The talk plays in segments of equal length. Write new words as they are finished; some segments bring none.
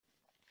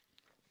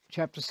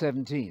Chapter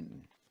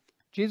 17.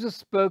 Jesus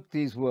spoke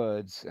these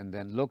words and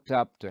then looked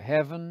up to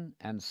heaven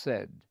and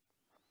said,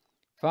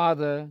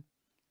 Father,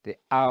 the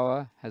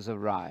hour has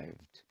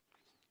arrived.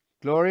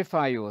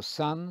 Glorify your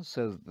Son,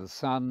 so that the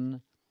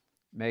Son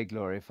may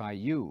glorify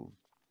you,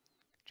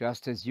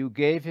 just as you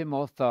gave him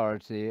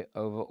authority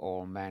over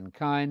all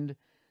mankind,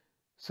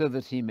 so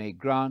that he may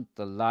grant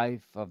the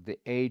life of the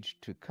age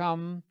to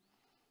come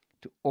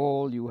to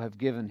all you have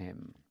given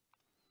him.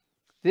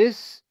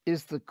 This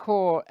is the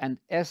core and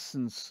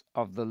essence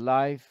of the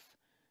life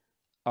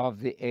of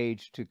the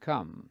age to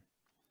come,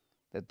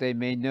 that they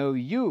may know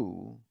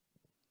you,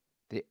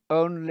 the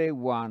only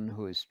one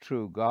who is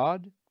true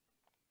God,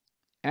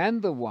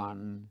 and the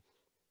one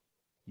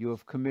you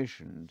have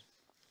commissioned,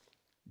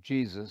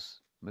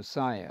 Jesus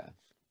Messiah.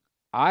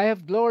 I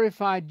have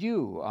glorified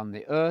you on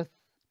the earth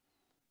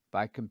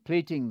by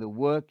completing the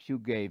work you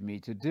gave me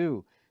to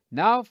do.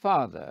 Now,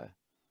 Father,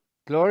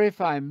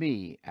 glorify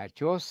me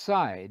at your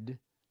side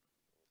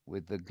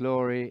with the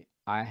glory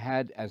I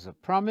had as a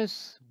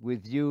promise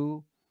with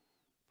you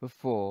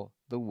before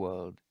the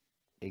world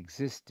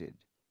existed.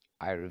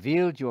 I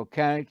revealed your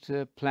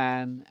character,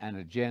 plan, and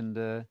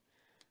agenda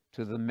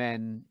to the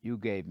men you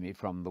gave me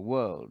from the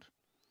world.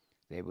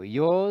 They were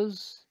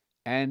yours,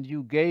 and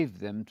you gave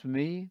them to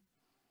me,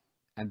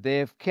 and they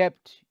have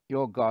kept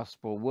your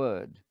gospel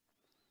word.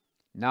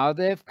 Now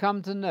they have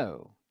come to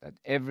know that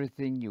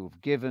everything you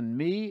have given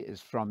me is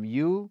from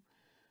you,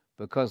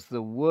 because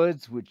the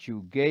words which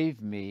you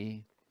gave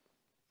me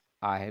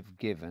I have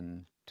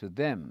given to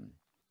them.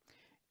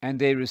 And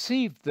they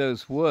received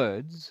those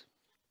words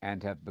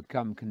and have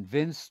become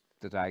convinced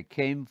that I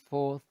came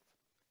forth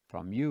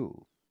from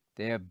you.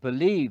 They have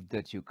believed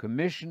that you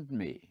commissioned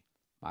me.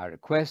 My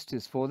request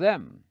is for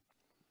them.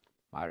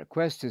 My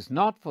request is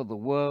not for the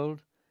world,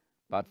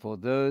 but for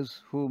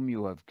those whom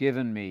you have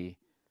given me,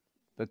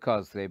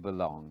 because they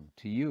belong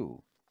to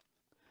you.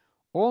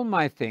 All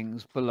my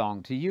things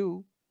belong to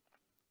you,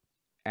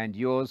 and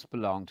yours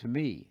belong to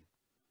me,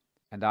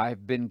 and I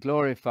have been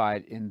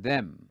glorified in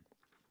them.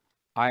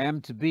 I am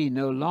to be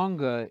no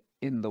longer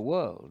in the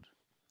world,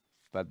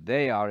 but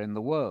they are in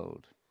the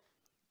world,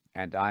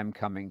 and I am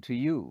coming to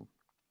you.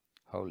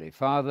 Holy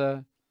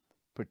Father,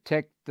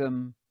 protect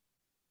them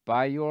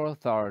by your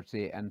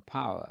authority and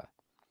power,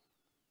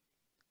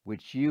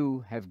 which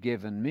you have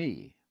given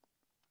me,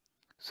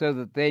 so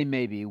that they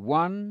may be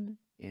one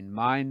in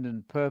mind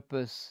and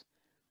purpose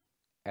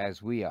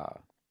as we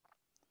are.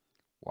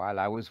 While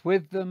I was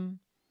with them,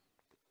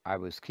 I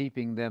was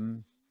keeping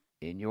them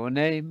in your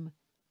name,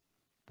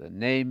 the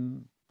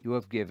name you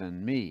have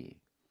given me.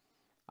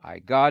 I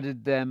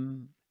guarded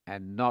them,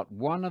 and not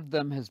one of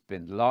them has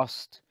been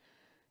lost,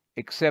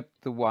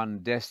 except the one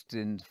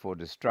destined for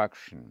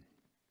destruction,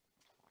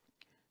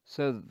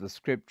 so that the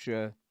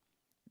scripture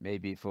may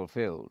be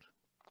fulfilled.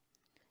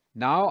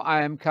 Now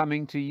I am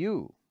coming to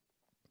you,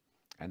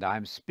 and I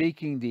am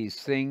speaking these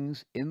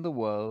things in the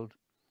world,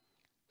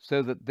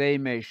 so that they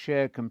may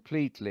share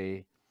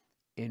completely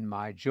in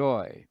my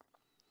joy.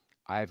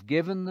 I have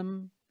given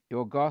them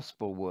your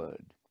gospel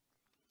word.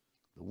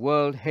 The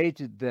world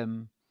hated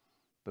them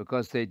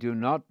because they do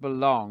not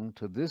belong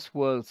to this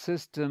world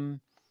system,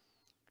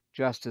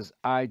 just as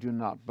I do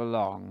not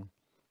belong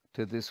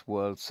to this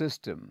world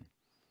system.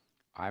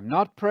 I am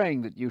not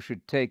praying that you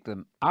should take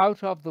them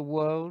out of the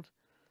world,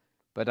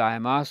 but I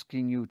am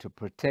asking you to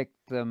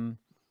protect them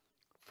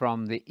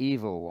from the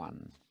evil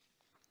one.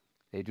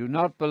 They do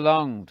not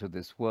belong to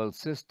this world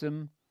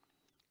system,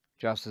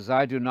 just as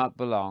I do not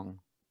belong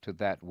to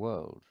that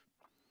world.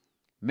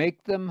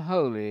 Make them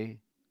holy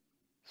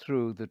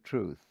through the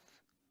truth.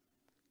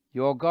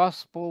 Your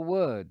gospel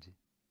word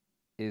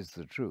is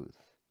the truth.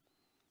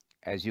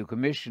 As you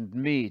commissioned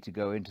me to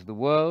go into the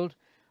world,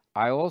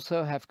 I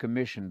also have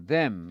commissioned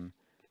them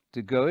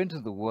to go into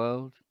the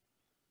world.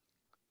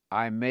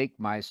 I make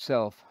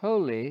myself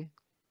holy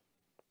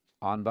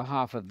on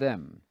behalf of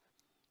them,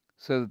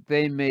 so that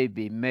they may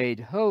be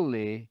made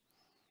holy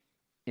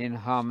in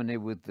harmony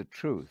with the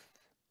truth.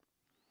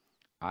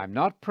 I'm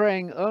not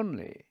praying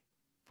only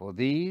for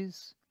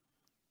these,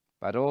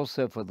 but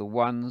also for the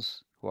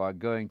ones who are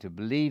going to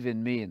believe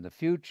in me in the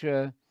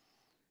future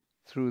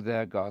through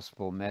their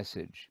gospel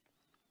message.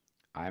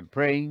 I'm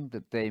praying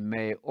that they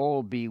may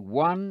all be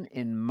one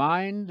in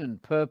mind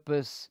and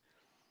purpose,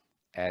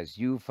 as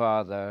you,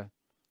 Father,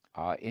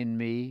 are in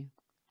me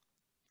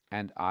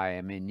and I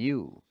am in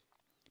you.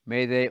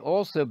 May they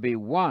also be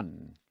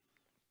one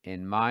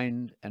in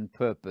mind and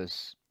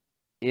purpose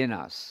in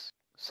us,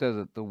 so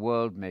that the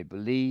world may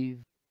believe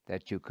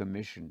that you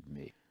commissioned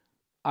me.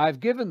 I've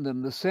given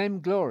them the same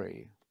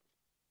glory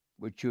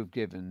which you've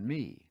given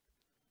me.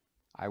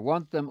 I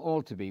want them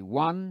all to be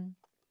one,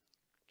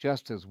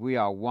 just as we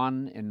are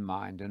one in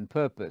mind and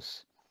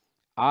purpose,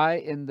 I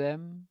in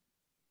them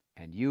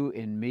and you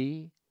in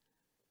me,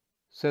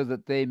 so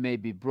that they may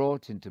be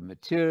brought into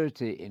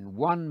maturity in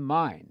one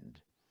mind,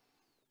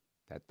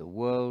 that the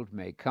world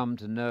may come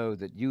to know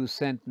that you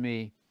sent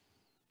me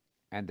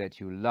and that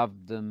you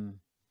loved them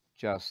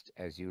just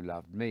as you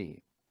loved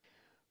me.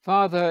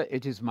 Father,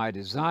 it is my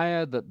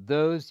desire that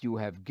those you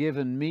have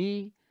given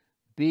me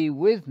be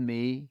with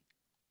me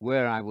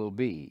where I will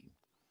be.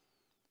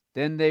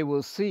 Then they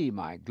will see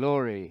my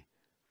glory,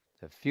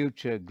 the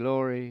future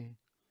glory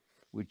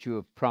which you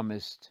have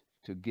promised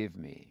to give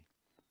me,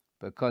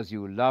 because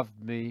you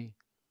loved me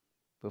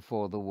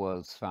before the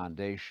world's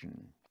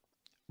foundation.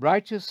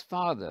 Righteous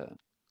Father,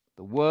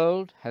 the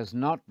world has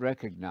not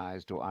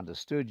recognized or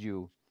understood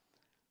you.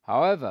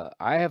 However,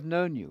 I have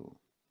known you,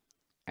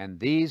 and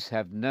these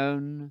have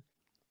known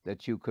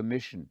that you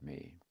commissioned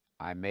me.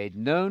 I made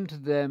known to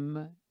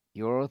them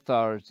your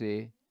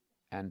authority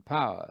and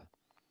power,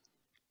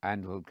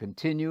 and will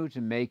continue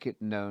to make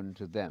it known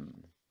to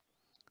them,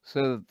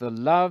 so that the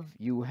love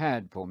you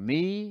had for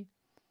me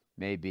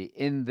may be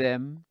in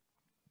them,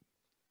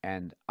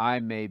 and I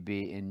may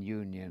be in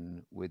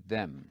union with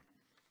them.